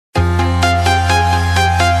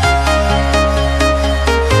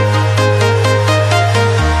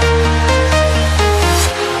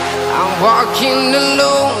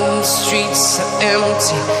so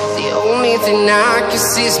empty. The only thing I can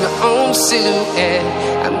see is my own silhouette.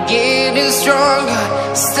 I'm getting stronger,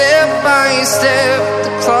 step by step.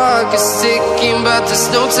 The clock is ticking, but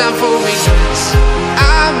there's no time for regrets.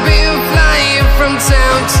 I've been flying from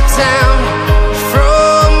town to town,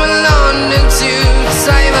 from London to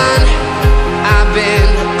Taiwan. I've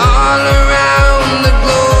been all around the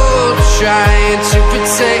globe, trying to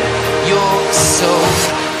protect your soul.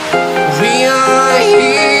 We are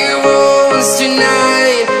heroes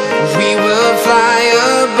tonight. We will fly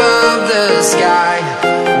above the sky.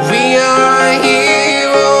 We are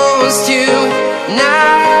heroes tonight.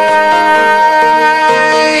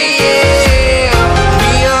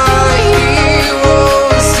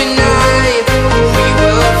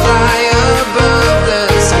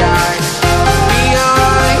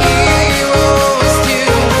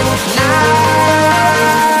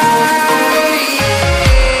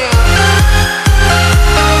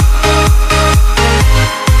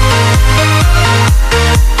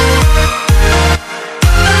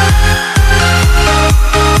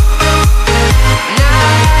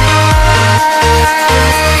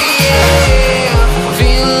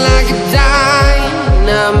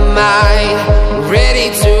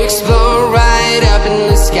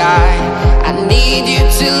 I need you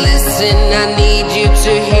to listen, I need you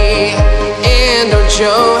to hear, and don't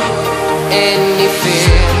show any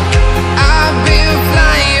fear. I've been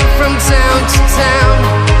flying from town to town,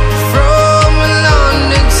 from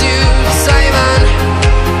London to Taiwan.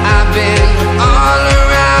 I've been all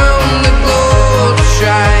around the globe,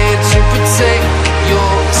 trying to protect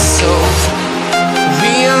your soul.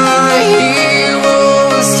 We are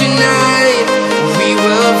heroes tonight. We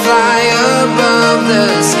will fly above the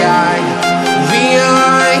sky. We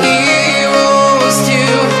are heroes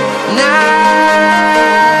tonight,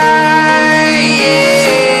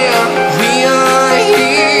 yeah. We are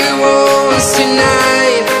heroes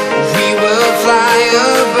tonight. We will fly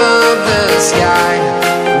above the sky.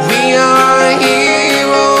 We are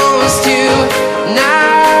heroes tonight,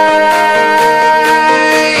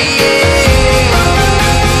 yeah.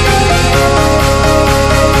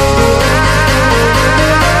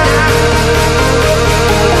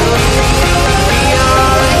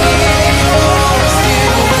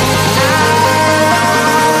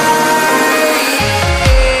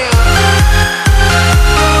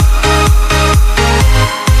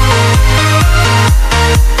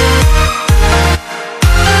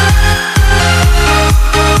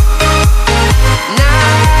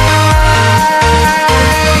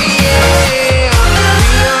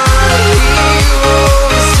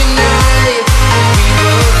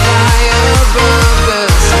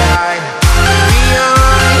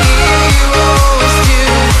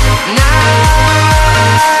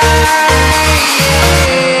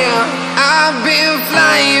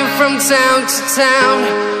 From town to town,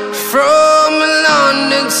 from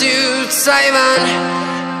London to Taiwan.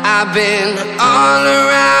 I've been all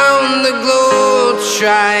around the globe,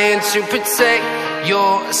 trying to protect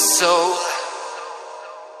your soul.